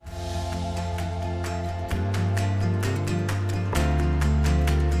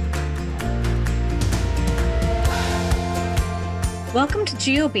Welcome to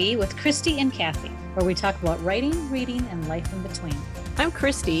GOB with Christy and Kathy, where we talk about writing, reading, and life in between. I'm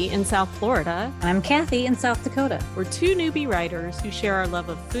Christy in South Florida. And I'm Kathy in South Dakota. We're two newbie writers who share our love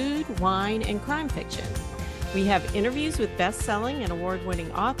of food, wine, and crime fiction. We have interviews with best-selling and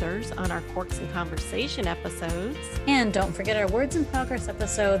award-winning authors on our Corks and Conversation episodes. And don't forget our Words in Progress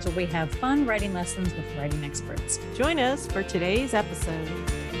episodes, where we have fun writing lessons with writing experts. Join us for today's episode.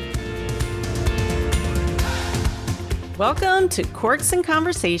 Welcome to Corks and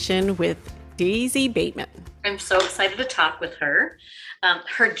Conversation with Daisy Bateman. I'm so excited to talk with her.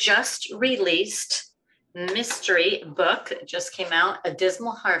 Her just released mystery book that just came out, A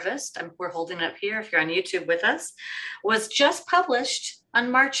Dismal Harvest, we're holding it up here if you're on YouTube with us, was just published on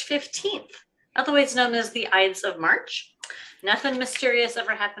March 15th, otherwise known as the Ides of March. Nothing mysterious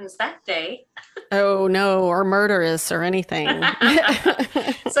ever happens that day. Oh, no, or murderous or anything.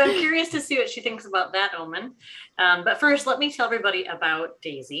 So I'm curious to see what she thinks about that omen. But first, let me tell everybody about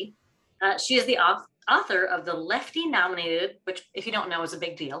Daisy. She is the author of the Lefty nominated, which if you don't know is a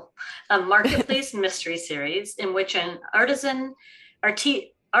big deal, a Marketplace mystery series in which an artisan,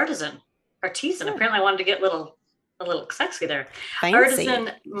 apparently I wanted to get a little sexy there. Fancy.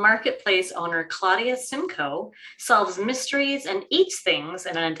 Artisan marketplace owner Claudia Simcoe solves mysteries and eats things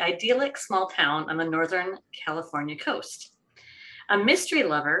in an idyllic small town on the Northern California coast. A mystery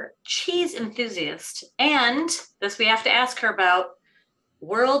lover, cheese enthusiast, and this we have to ask her about,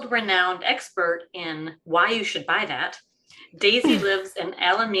 world-renowned expert in why you should buy that. Daisy lives in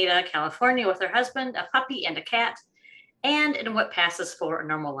Alameda, California with her husband, a puppy, and a cat. And in what passes for a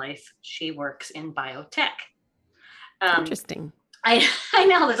normal life, she works in biotech. Interesting. I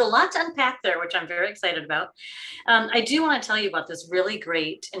know there's a lot to unpack there, which I'm very excited about. I do want to tell you about this really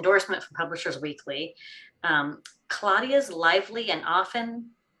great endorsement from Publishers Weekly. Claudia's lively and often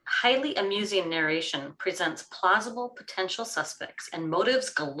highly amusing narration presents plausible potential suspects and motives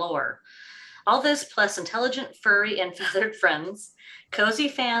galore. All this plus intelligent, furry, and feathered friends. Cozy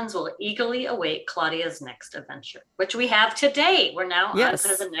fans will eagerly await Claudia's next adventure, which we have today. We're now on to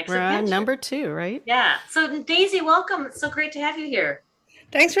the next we're adventure. On number 2, right? Yeah. So Daisy, welcome. It's so great to have you here.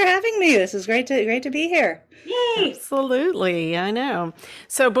 Thanks for having me. This is great to be here. Yay! Absolutely, I know.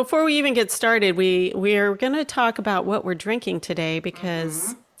 So before we even get started, we are going to talk about what we're drinking today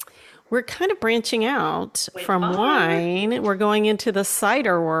because we're kind of branching out from wine. We're going into the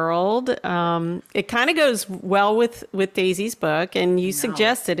cider world. It kind of goes well with Daisy's book, and you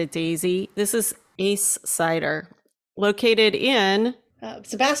suggested it, Daisy. This is Ace Cider, located in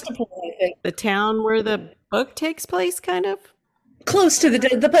Sebastopol, I think. The town where the book takes place, kind of? Close to the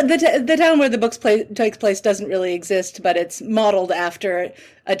town where the book takes place doesn't really exist, but it's modeled after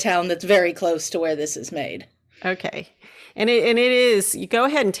a town that's very close to where this is made. Okay. And it is, you go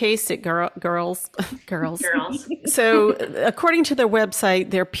ahead and taste it, girls. So according to their website,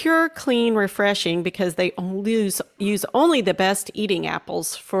 they're pure, clean, refreshing because they use only the best eating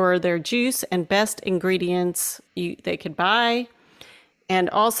apples for their juice and best ingredients they could buy. And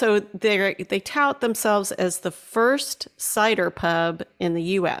also they tout themselves as the first cider pub in the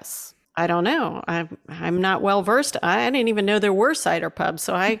U.S. I don't know. I'm not well versed. I didn't even know there were cider pubs,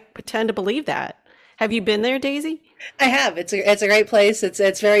 so I tend to believe that. Have you been there, Daisy? I have. It's a great place.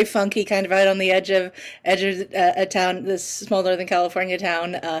 It's very funky, kind of out on the edge of a town, this small Northern California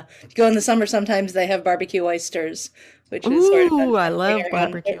town. Go in the summer, sometimes they have barbecue oysters, which is sort of I love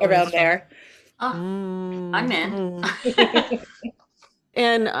barbecue around there. Oh, I'm in.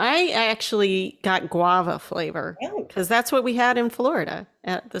 And I actually got guava flavor because that's what we had in Florida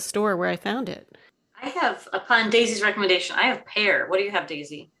at the store where I found it. I have, upon Daisy's recommendation, I have pear. What do you have,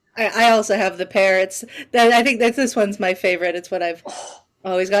 Daisy? I also have the pear. I think that this one's my favorite. It's what I've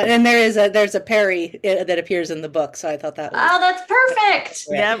always got. And there's a Perry that appears in the book, so I thought that was... Oh, that's perfect.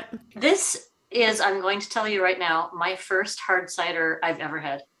 Yep. This is, I'm going to tell you right now, my first hard cider I've ever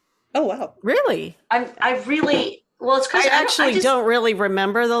had. Oh, wow. Really? It's because I don't really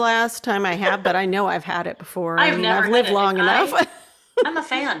remember the last time I have, but I know I've had it before. I've lived long enough. I'm a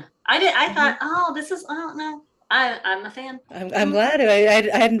fan. I thought, I don't know. I'm a fan. I'm glad.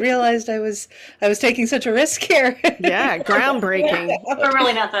 I hadn't realized I was taking such a risk here. Yeah, groundbreaking. We're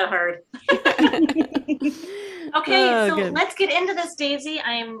really not that hard. Okay, so good. Let's get into this, Daisy.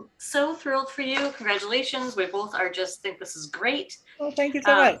 I am so thrilled for you. Congratulations. We both think this is great. Well, thank you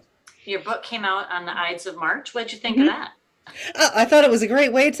so much. Your book came out on the Ides of March. What did you think of that? I thought it was a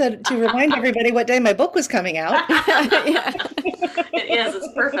great way to remind everybody what day my book was coming out. Yeah. It is. It's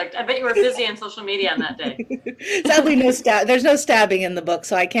perfect. I bet you were busy on social media on that day. Sadly, there's no stabbing in the book,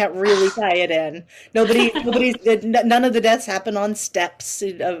 so I can't really tie it in. None of the deaths happen on steps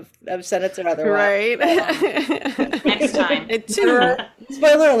of senates or otherwise. Right. Next time.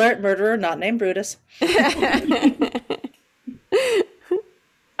 Spoiler alert, murderer not named Brutus.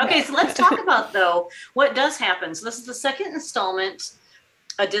 Okay, so let's talk about, though, what does happen. So this is the second installment,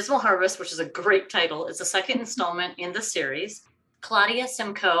 A Dismal Harvest, which is a great title. It's the second installment in the series. Claudia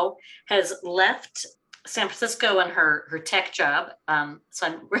Simcoe has left San Francisco and her tech job. So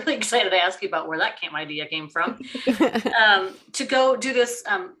I'm really excited to ask you about where that idea came from. To go do this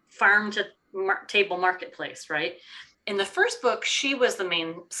farm to table marketplace, right? In the first book, she was the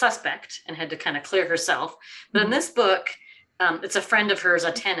main suspect and had to kind of clear herself. But in this book, it's a friend of hers,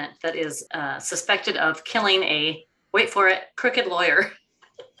 a tenant, that is suspected of killing wait for it, crooked lawyer.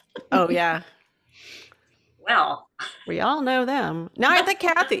 Oh, yeah. Well, we all know them. No, I think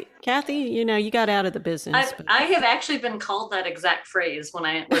Kathy, you got out of the business. I have actually been called that exact phrase when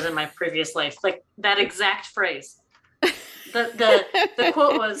I was in my previous life, like that exact phrase. The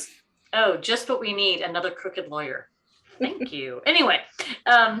quote was, "Oh, just what we need, another crooked lawyer." Thank you. Anyway,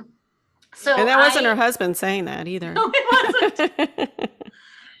 so and that wasn't her husband saying that either. No, it wasn't.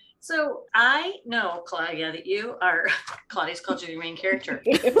 So I know, Claudia, that Claudia's called you your main character,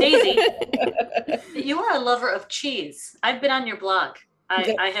 Daisy, that you are a lover of cheese. I've been on your blog.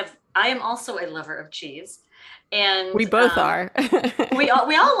 I am also a lover of cheese, and we both are. we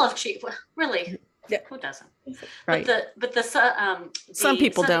all love cheese. Really, yeah. Who doesn't? Right. Some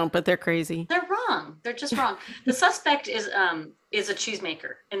people don't, but they're crazy. They're wrong. They're just wrong. The suspect is a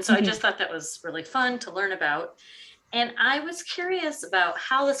cheesemaker, and so I just thought that was really fun to learn about. And I was curious about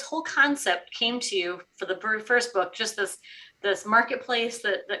how this whole concept came to you for the first book, just this marketplace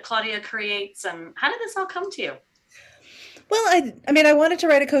that Claudia creates, and how did this all come to you? Well, I wanted to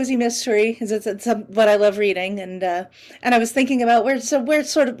write a cozy mystery because it's what I love reading, and I was thinking about what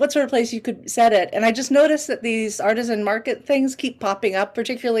sort of place you could set it, and I just noticed that these artisan market things keep popping up,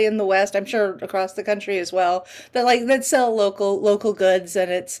 particularly in the West. I'm sure across the country as well. That sell local goods, and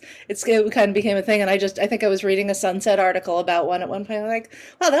it kind of became a thing. And I think I was reading a Sunset article about one at one point. I'm like,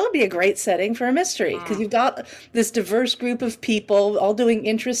 wow, that would be a great setting for a mystery because you've got this diverse group of people all doing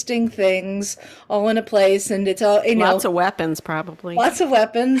interesting things, all in a place, and it's all lots of weapons. Probably lots of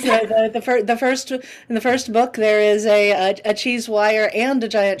weapons. In the first book, there is a cheese wire and a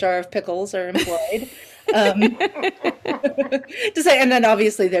giant jar of pickles are employed. And then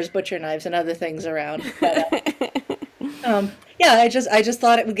obviously there's butcher knives and other things around. But, I just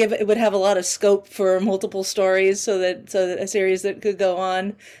thought it would have a lot of scope for multiple stories, so that a series that could go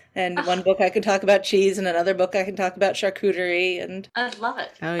on. And one book I could talk about cheese, and another book I can talk about charcuterie. And I love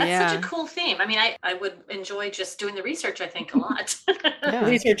it. Oh, That's such a cool theme. I mean, I would enjoy just doing the research, I think, a lot. Yeah.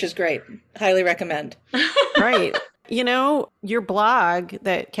 Research is great. Highly recommend. Right. Your blog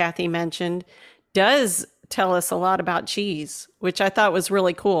that Kathy mentioned does tell us a lot about cheese, which I thought was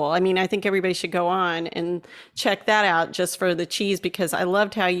really cool. I mean, I think everybody should go on and check that out just for the cheese, because I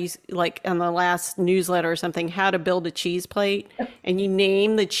loved how you, like on the last newsletter or something, how to build a cheese plate, and you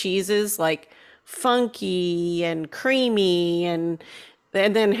name the cheeses like funky and creamy and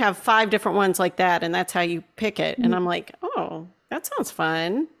then have 5 different ones like that. And that's how you pick it. And I'm like, oh, that sounds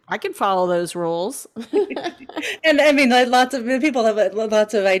fun. I can follow those rules. And I mean, lots of people have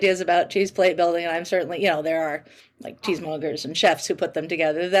lots of ideas about cheese plate building, and I'm certainly, there are like cheesemongers and chefs who put them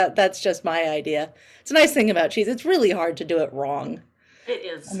together. That's just my idea. It's a nice thing about cheese. It's really hard to do it wrong. It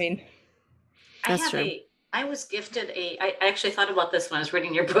is. I mean, that's true. I was gifted I actually thought about this when I was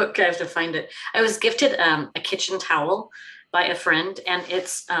reading your book. I have to find it. I was gifted a kitchen towel by a friend, and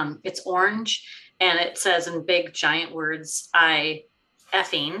it's orange, and it says in big giant words, I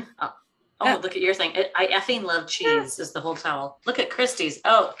effing. Look at your thing. I effing love cheese is the whole towel. Look at Christie's.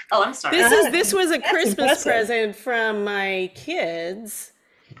 Oh, I'm sorry. This was a Christmas present from my kids.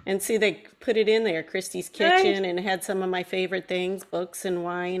 And see, they put it in there, Christie's Kitchen, and had some of my favorite things, books and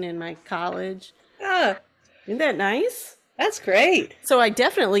wine in my college. Isn't that nice? That's great. So I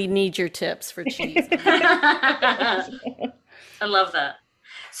definitely need your tips for cheese. I love that.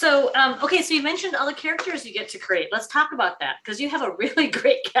 So, so you mentioned all the characters you get to create. Let's talk about that, because you have a really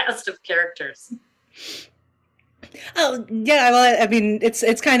great cast of characters. Oh, yeah. Well, I mean,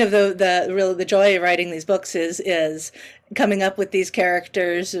 it's kind of the joy of writing these books is coming up with these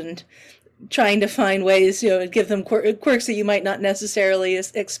characters and trying to find ways, give them quirks that you might not necessarily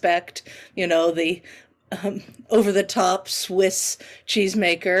expect. The over the top Swiss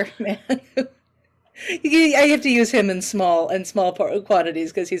cheesemaker man I have to use him in small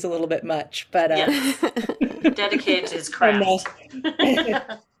quantities because he's a little bit much. But dedicated to his craft.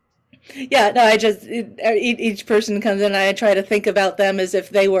 Yeah, no, each person comes in and I try to think about them as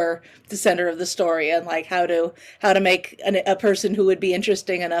if they were the center of the story and like how to make a person who would be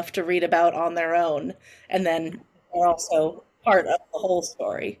interesting enough to read about on their own, and then they're also part of the whole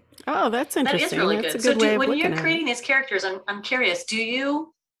story. Oh, that's interesting. That is really that's good. A good way of when you're looking creating these characters, I'm curious,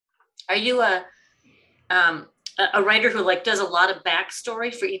 are you a writer who like does a lot of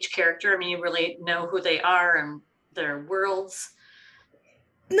backstory for each character? I mean, you really know who they are and their worlds.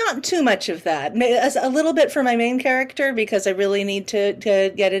 Not too much of that. A little bit for my main character because I really need to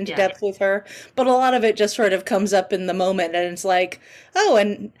get into depth with her. But a lot of it just sort of comes up in the moment, and it's like, oh,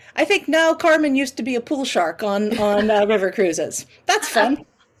 and I think now Carmen used to be a pool shark on river cruises. That's fun.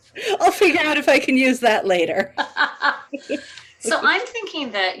 I'll figure out if I can use that later. So I'm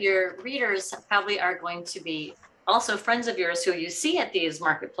thinking that your readers probably are going to be also friends of yours who you see at these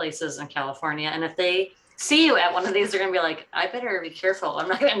marketplaces in California, and if they see you at one of these, they're going to be like, I better be careful. I'm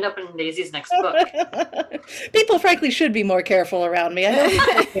not going to end up in Daisy's next book. People, frankly, should be more careful around me. I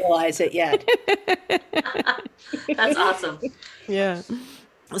don't realize it yet. That's awesome. Yeah.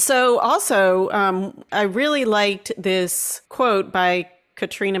 So also, I really liked this quote by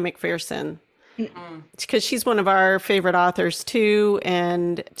Katrina McPherson, because she's one of our favorite authors too,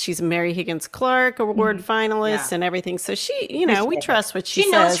 and she's a Mary Higgins Clark Award finalist and everything. So she, we trust what she says.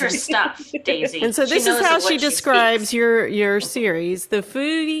 She knows her stuff, Daisy. And so this is how she describes your series. The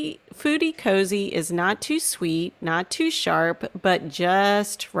foodie cozy is not too sweet, not too sharp, but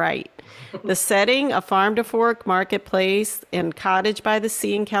just right. The setting, a farm to fork marketplace and cottage by the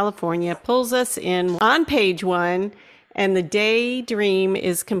sea in California, pulls us in on page 1. And the daydream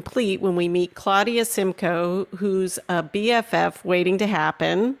is complete when we meet Claudia Simcoe, who's a BFF waiting to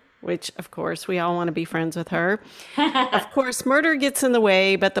happen, which, of course, we all want to be friends with her. Of course, murder gets in the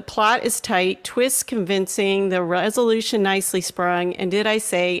way, but the plot is tight, twists convincing, the resolution nicely sprung, and did I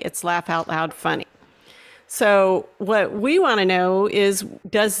say it's laugh out loud funny? So what we want to know is,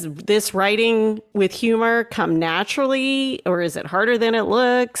 does this writing with humor come naturally, or is it harder than it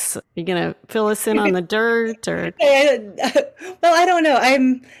looks? Are you going to fill us in on the dirt? Or well, I don't know.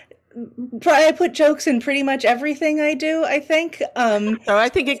 I put jokes in pretty much everything I do, I think. So I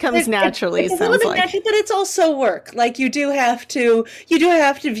think it comes naturally. It's a little bit natural, but it's also work. Like you do have to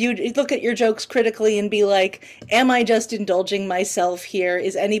look at your jokes critically and be like, am I just indulging myself here?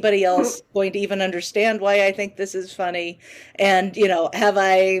 Is anybody else going to even understand why I think this is funny? And, have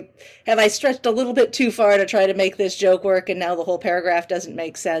I stretched a little bit too far to try to make this joke work and now the whole paragraph doesn't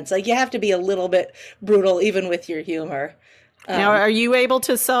make sense? Like you have to be a little bit brutal even with your humor. Now, are you able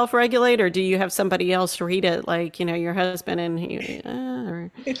to self-regulate, or do you have somebody else read it, like, your husband and he? My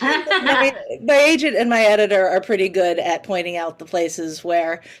agent and my editor are pretty good at pointing out the places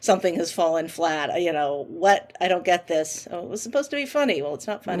where something has fallen flat. What? I don't get this. Oh, it was supposed to be funny. Well, it's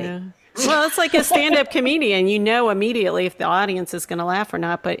not funny. Yeah. Well, it's like a stand-up comedian. You know immediately if the audience is going to laugh or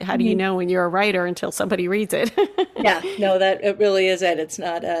not, but how do you know when you're a writer until somebody reads it? Yeah, no, that it really is it. It's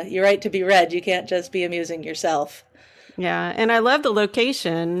not, you write to be read. You can't just be amusing yourself. Yeah, and I love the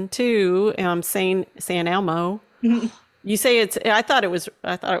location too. San Elmo. You say I thought it was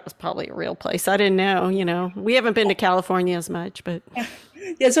probably a real place. I didn't know. We haven't been to California as much, but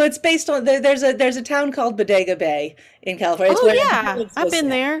yeah. So it's based on there's a town called Bodega Bay in California. It's I've been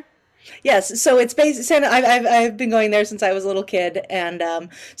there. Yes, so it's based. I've been going there since I was a little kid,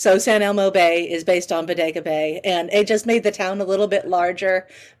 and so San Elmo Bay is based on Bodega Bay, and it just made the town a little bit larger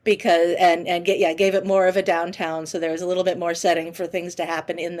because gave it more of a downtown. So there was a little bit more setting for things to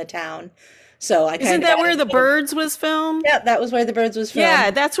happen in the town. So isn't that where The Birds was filmed? Yeah, that was where The Birds was filmed. Yeah,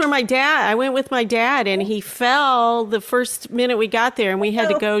 that's where I went with my dad, and he fell the first minute we got there, and we had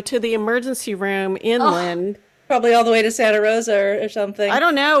to go to the emergency room inland. Oh. Probably all the way to Santa Rosa or something. I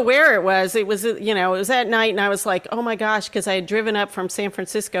don't know where it was. It was, it was at night, and I was like, oh my gosh, because I had driven up from San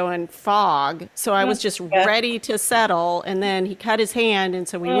Francisco in fog. So I was just ready to settle. And then he cut his hand. And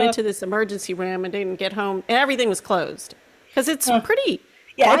so we went to this emergency room and didn't get home. And everything was closed because it's pretty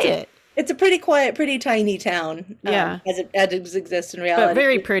quiet. It's a pretty quiet, pretty tiny town. Yeah. As it exists in reality. But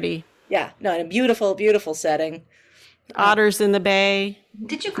very pretty. Yeah. No, in a beautiful, beautiful setting. Otters in the bay.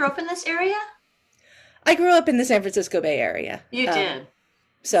 Did you grow up in this area? I grew up in the San Francisco Bay Area. You did.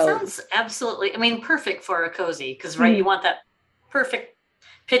 So sounds absolutely, perfect for a cozy because, right, you want that perfect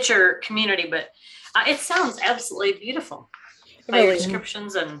picture community, but it sounds absolutely beautiful. By your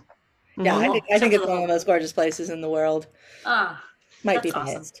descriptions and... Yeah, I think it's one of the most gorgeous places in the world. Might be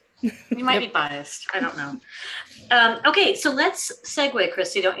biased. You might be biased. I don't know. Okay, so let's segue,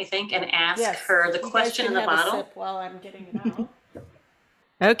 Christy, don't you think, and ask her the question in the bottle. While I'm getting it out.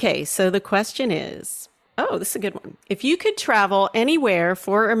 Okay, so the question is, this is a good one. If you could travel anywhere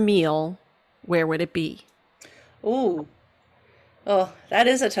for a meal, where would it be? Ooh. Oh, that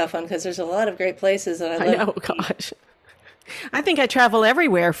is a tough one because there's a lot of great places that I love. I know, gosh. I think I travel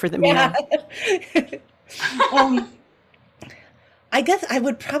everywhere for the meal. I guess I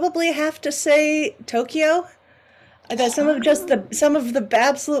would probably have to say Tokyo. Some of the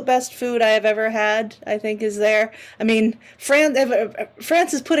absolute best food I have ever had, I think, is there. I mean,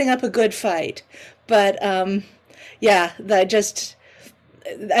 France is putting up a good fight, but I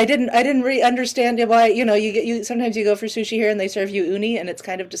didn't really understand why, you sometimes you go for sushi here and they serve you uni and it's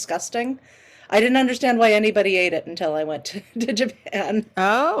kind of disgusting. I didn't understand why anybody ate it until I went to Japan.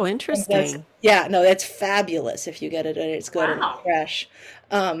 Oh, interesting. That's fabulous if you get it and it's good and it's fresh.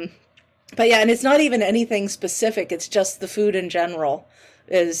 But yeah, and it's not even anything specific. It's just the food in general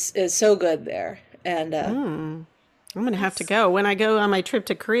is so good there. And I'm going to have to go when I go on my trip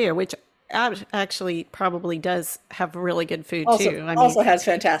to Korea, which actually probably does have really good food too. Also has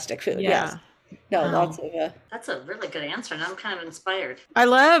fantastic food. Yeah. Yes. No, lots of. That's a really good answer, and I'm kind of inspired. I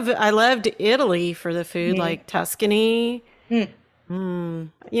loved Italy for the food, like Tuscany. You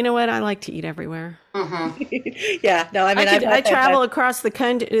know what? I like to eat everywhere. Yeah, no, I mean, I travel across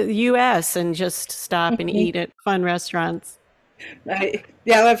the U.S. and just stop and eat at fun restaurants.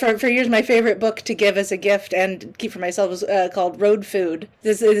 For years, my favorite book to give as a gift and keep for myself was called Road Food.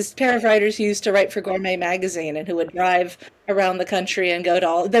 This pair of writers who used to write for Gourmet magazine and who would drive around the country and go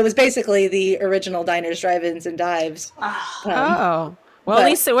to that was basically the original diners, drive-ins, and dives. Well, at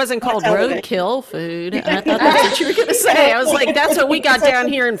least it wasn't called roadkill food. I thought that's what you were going to say. I was like, that's what we got down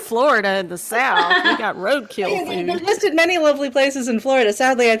here in Florida in the South. We got roadkill food. They've listed many lovely places in Florida.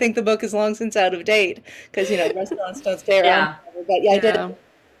 Sadly, I think the book is long since out of date because, restaurants don't stay around. But I did it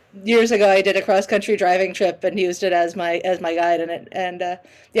years ago. I did a cross-country driving trip and used it as my guide in it. And,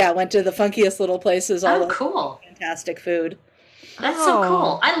 went to the funkiest little places. Cool. Fantastic food. That's so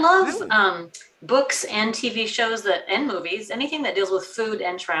cool. I love books and TV shows and movies, anything that deals with food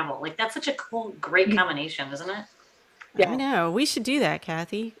and travel. Like that's such a cool, great combination, isn't it? Yeah. I know. We should do that,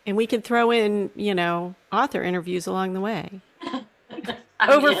 Kathy. And we can throw in, author interviews along the way.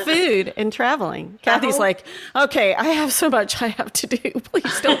 Over food and traveling. Kathy's like, okay, I have so much I have to do.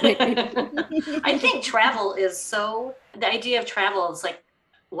 Please don't make me. I think travel is the idea of travel is like,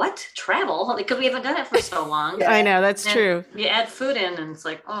 what? Travel? Because we haven't done it for so long. Yeah. I know, that's true. You add food in and it's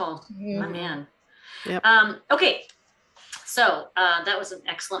like, my man. Yep. Okay. So that was an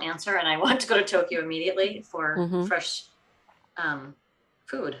excellent answer. And I want to go to Tokyo immediately for fresh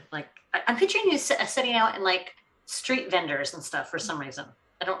food. Like I'm picturing you sitting out in like street vendors and stuff for some reason.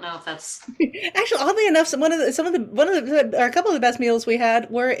 I don't know if that's actually, oddly enough, a couple of the best meals we had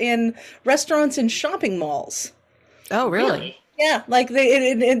were in restaurants and shopping malls. Oh, really? Yeah, like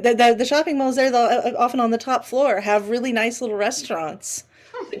the shopping malls there, often on the top floor, have really nice little restaurants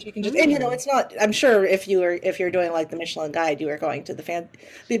that you can just. And it's not. I'm sure if you're doing like the Michelin Guide, you are going to the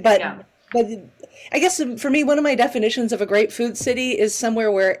but I guess for me, one of my definitions of a great food city is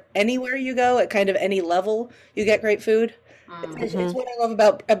somewhere where anywhere you go, at kind of any level, you get great food. It's what I love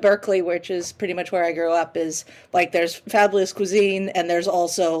about Berkeley, which is pretty much where I grew up. Is like there's fabulous cuisine and there's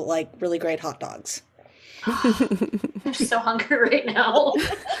also like really great hot dogs. I'm so hungry right now.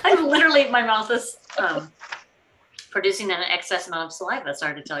 I'm literally, my mouth is producing an excess amount of saliva.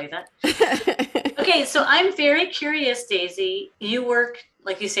 Sorry to tell you that. Okay, so I'm very curious, Daisy. You work,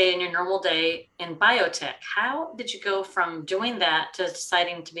 like you say, in your normal day in biotech. How did you go from doing that to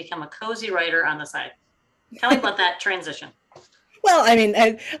deciding to become a cozy writer on the side? Tell me about that transition. Well, I mean,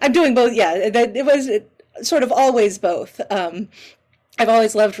 I'm doing both. Yeah, it was sort of always both. I've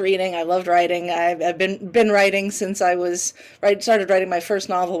always loved reading. I loved writing. I've been writing since I started writing my first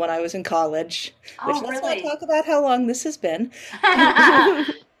novel when I was in college. Let's not talk about how long this has been.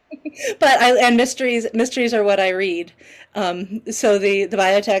 But mysteries are what I read. So the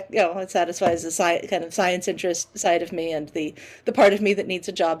biotech, it satisfies the kind of science interest side of me and the part of me that needs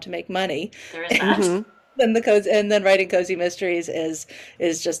a job to make money. There is that. And then writing cozy mysteries is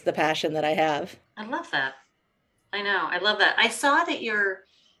just the passion that I have. I love that. I know. I love that. I saw that your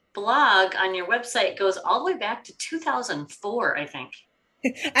blog on your website goes all the way back to 2004, I think.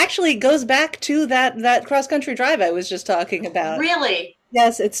 Actually, it goes back to that cross-country drive I was just talking about. Really?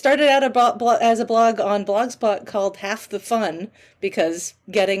 Yes, it started out as a blog on Blogspot called Half the Fun, because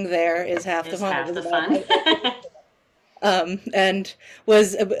getting there is half the fun. Half the fun. And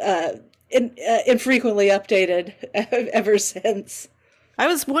was infrequently updated ever since. I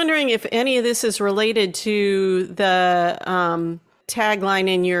was wondering if any of this is related to the tagline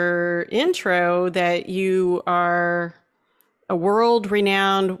in your intro that you are a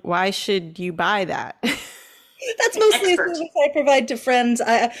world-renowned, why should you buy that? That's mostly a service I provide to friends.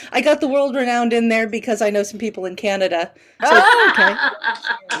 I got the world renowned in there because I know some people in Canada. So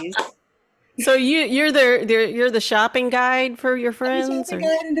okay. So you're the shopping guide for your friends?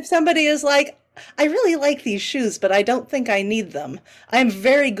 And if somebody is like, I really like these shoes, but I don't think I need them, I'm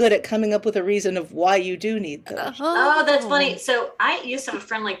very good at coming up with a reason of why you do need them. Oh, that's funny. So I used to have a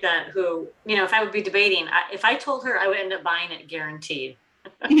friend like that who, if I would be debating, if I told her, I would end up buying it guaranteed.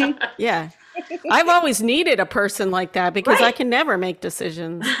 Yeah. I've always needed a person like that because I can never make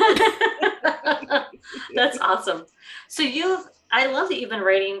decisions. That's awesome. So I love that you've been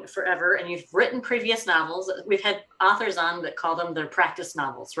writing forever and you've written previous novels. We've had authors on that call them their practice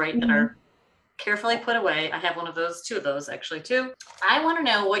novels, right? That are carefully put away. I have two of those actually too. I want to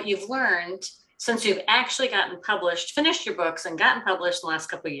know what you've learned since you've actually finished your books and gotten published in the last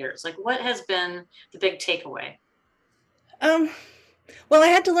couple of years. Like, what has been the big takeaway? Well, I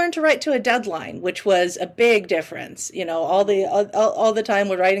had to learn to write to a deadline, which was a big difference. All the time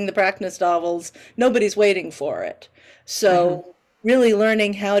we're writing the practice novels, nobody's waiting for it. So really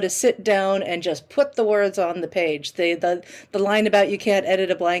learning how to sit down and just put the words on the page. The line about you can't edit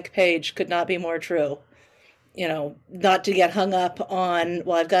a blank page could not be more true. Not to get hung up on,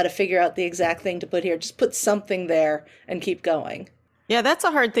 well, I've got to figure out the exact thing to put here. Just put something there and keep going. Yeah, that's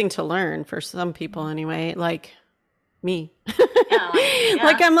a hard thing to learn for some people anyway, like me.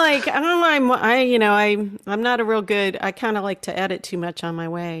 Like I'm like, I don't know, I'm not a real good, I kind of like to edit too much on my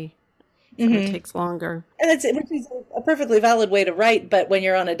way. So it takes longer. And which is a perfectly valid way to write, but when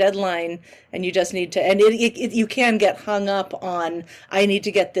you're on a deadline and you just need to, and you can get hung up on, I need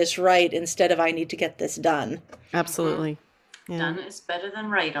to get this right instead of I need to get this done. Absolutely. Yeah. Done is better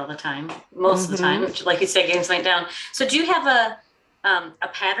than right all the time. Most of the time, like you say, games night down. So do you have a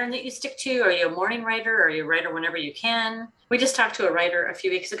pattern that you stick to? Are you a morning writer? Or are you a writer whenever you can? We just talked to a writer a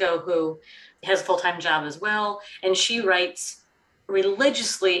few weeks ago who has a full-time job as well, and she writes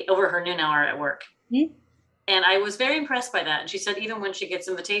religiously over her noon hour at work. And I was very impressed by that. And she said even when she gets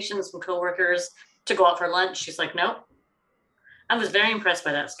invitations from coworkers to go out for lunch, she's like, nope. I was very impressed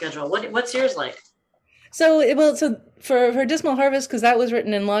by that schedule. What's yours like? So for Dismal Harvest, because that was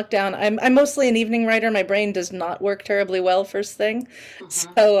written in lockdown, I'm mostly an evening writer. My brain does not work terribly well first thing.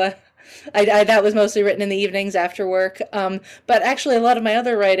 So I that was mostly written in the evenings after work. But actually a lot of my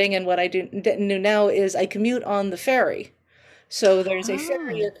other writing and what I do now is I commute on the ferry. So there's a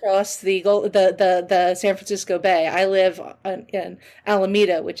ferry across the San Francisco Bay. I live in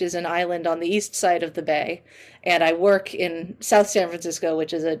Alameda, which is an island on the east side of the bay, and I work in South San Francisco,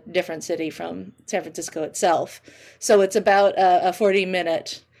 which is a different city from San Francisco itself. So it's about a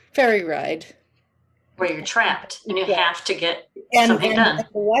 40-minute ferry ride. Where you're trapped and you have to get something done. And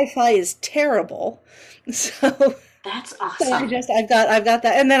the Wi-Fi is terrible, so that's awesome. So I've got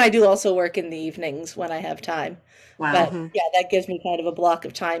that, and then I do also work in the evenings when I have time. Wow. But yeah, that gives me kind of a block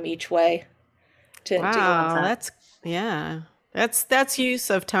of time each way to go on that. That's use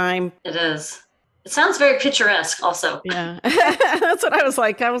of time. It is. It sounds very picturesque also. Yeah. That's what I was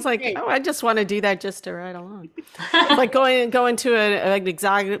like. Oh, I just want to do that just to ride along. It's like going to an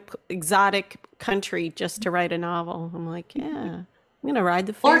exotic country just to write a novel. I'm like, yeah, I'm going to ride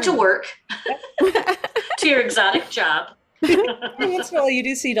the ferry. Or to work. To your exotic job. Once in a while you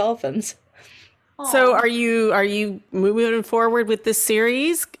do see dolphins. So are you moving forward with this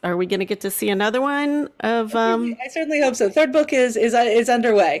series? Are we going to get to see another one of I certainly hope so. Third book is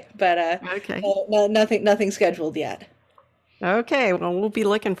underway, but okay. Nothing scheduled yet. Okay, well we'll be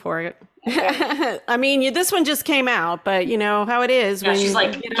looking for it. I mean, this one just came out, but you know how it is when she's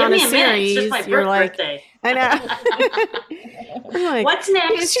like, you get give on me a series, minute. It's just my birthday. I know. I'm like, what's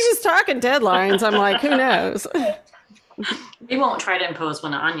next? She was talking deadlines. I'm like, who knows? We won't try to impose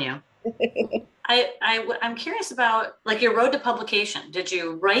one on you. I'm curious about like your road to publication. Did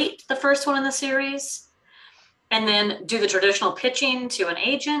you write the first one in the series and then do the traditional pitching to an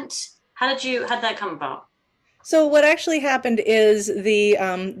agent? How'd that come about? So what actually happened is the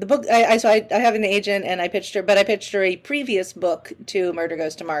book. I have an agent and I pitched her a previous book to Murder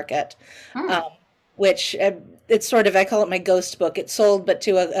Goes to Market, which it's sort of, I call it my ghost book. It sold, but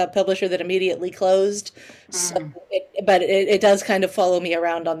to a publisher that immediately closed. So it does kind of follow me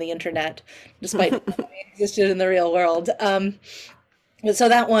around on the internet, despite it existed in the real world. So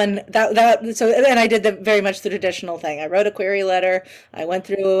that one, and I did very much the traditional thing. I wrote a query letter. I went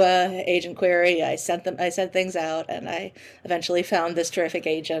through agent query. I sent things out, and I eventually found this terrific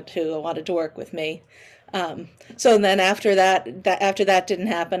agent who wanted to work with me. So then after that didn't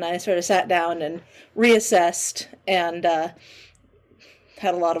happen, I sort of sat down and reassessed and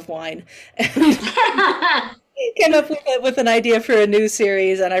had a lot of wine and came up with an idea for a new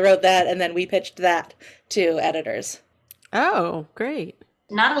series, and I wrote that, and then we pitched that to editors. Oh, great.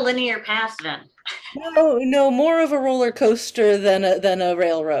 Not a linear path then. No, more of a roller coaster than a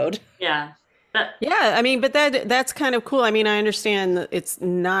railroad. Yeah. Yeah, I mean, but that's kind of cool. I mean, I understand that it's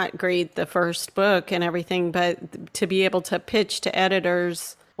not great, the first book and everything, but to be able to pitch to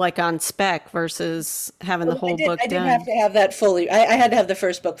editors like on spec versus having the whole book done. I didn't have to have that fully. I had to have the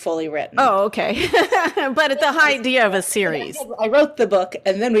first book fully written. Oh, okay. But the idea of a series. I wrote the book,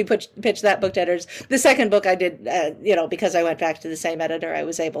 and then we pitched that book to editors. The second book I did, because I went back to the same editor, I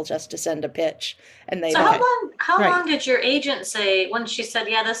was able just to send a pitch, and they. So how long did your agent say when she said,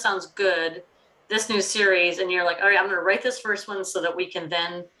 "Yeah, this sounds good, this new series," and you're like, "All right, I'm going to write this first one so that we can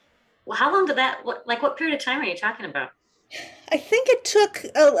then." Well, how long did that? What period of time are you talking about? I think it took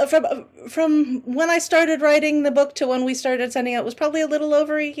from when I started writing the book to when we started sending out was probably a little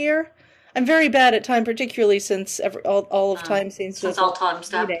over a year. I'm very bad at time, particularly since all of time seems to since all time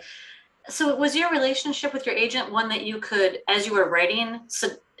stuff. So was your relationship with your agent one that you could, as you were writing,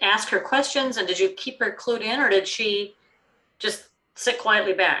 ask her questions, and did you keep her clued in, or did she just sit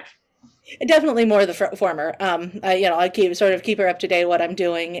quietly back? Definitely more the former. I keep her up to date what I'm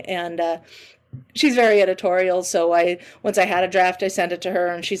doing, and she's very editorial. So once I had a draft, I sent it to her,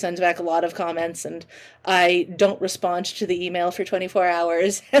 and she sends back a lot of comments, and I don't respond to the email for 24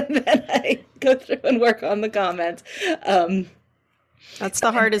 hours, and then I go through and work on the comments. That's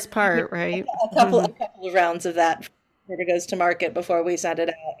the hardest part, right? A couple of rounds of that before it goes to market before we send it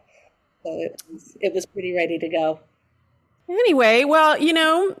out. So it was pretty ready to go. Anyway, well,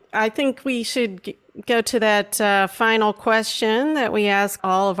 I think we should go to that final question that we ask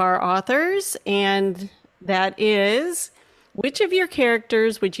all of our authors, and that is, which of your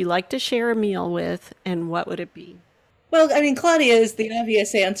characters would you like to share a meal with, and what would it be? Well, I mean, Claudia is the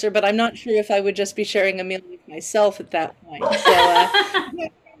obvious answer, but I'm not sure if I would just be sharing a meal with myself at that point. So I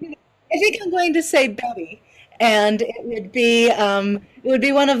think I'm going to say Betty. And it would be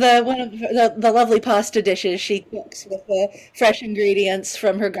one of the lovely pasta dishes she cooks with the fresh ingredients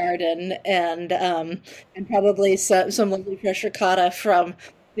from her garden, and probably some lovely fresh ricotta from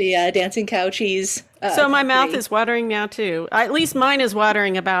the Dancing Cow cheese. So my mouth is watering now too. At least mine is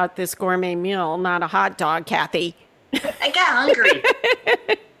watering about this gourmet meal, not a hot dog, Kathy. I got hungry.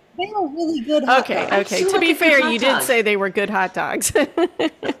 They were really good hot dogs. Okay. To be fair, you did say they were good hot dogs.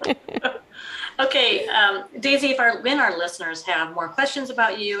 Okay, Daisy, if our listeners have more questions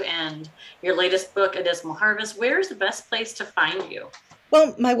about you and your latest book, A Dismal Harvest, where is the best place to find you?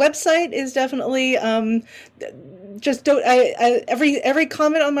 Well, my website is definitely every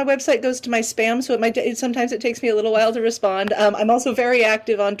comment on my website goes to my spam, so sometimes it takes me a little while to respond. I'm also very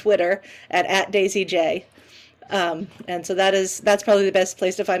active on Twitter at DaisyJ. And so that's probably the best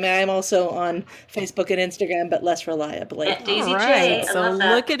place to find me. I'm also on Facebook and Instagram, but less reliably. At Daisy All right, so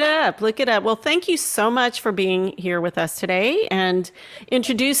look it up. Well, thank you so much for being here with us today and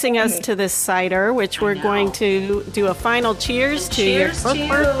introducing us to this cider, which we're going to do a final cheers to your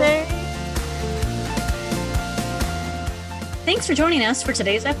birthday. Thanks for joining us for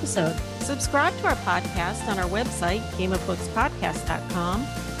today's episode. Subscribe to our podcast on our website, gameofbookspodcast.com,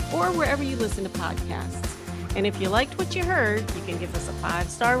 or wherever you listen to podcasts. And if you liked what you heard, you can give us a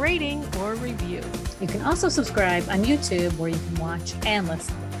 5-star rating or review. You can also subscribe on YouTube, where you can watch and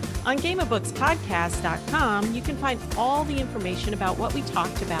listen. On gameofbookspodcast.com, you can find all the information about what we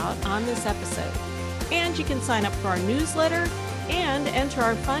talked about on this episode. And you can sign up for our newsletter and enter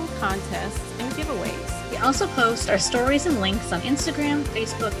our fun contests and giveaways. We also post our stories and links on Instagram,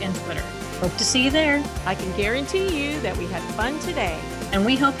 Facebook, and Twitter. Hope to see you there. I can guarantee you that we had fun today. And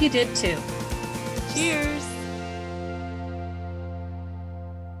we hope you did too. Cheers!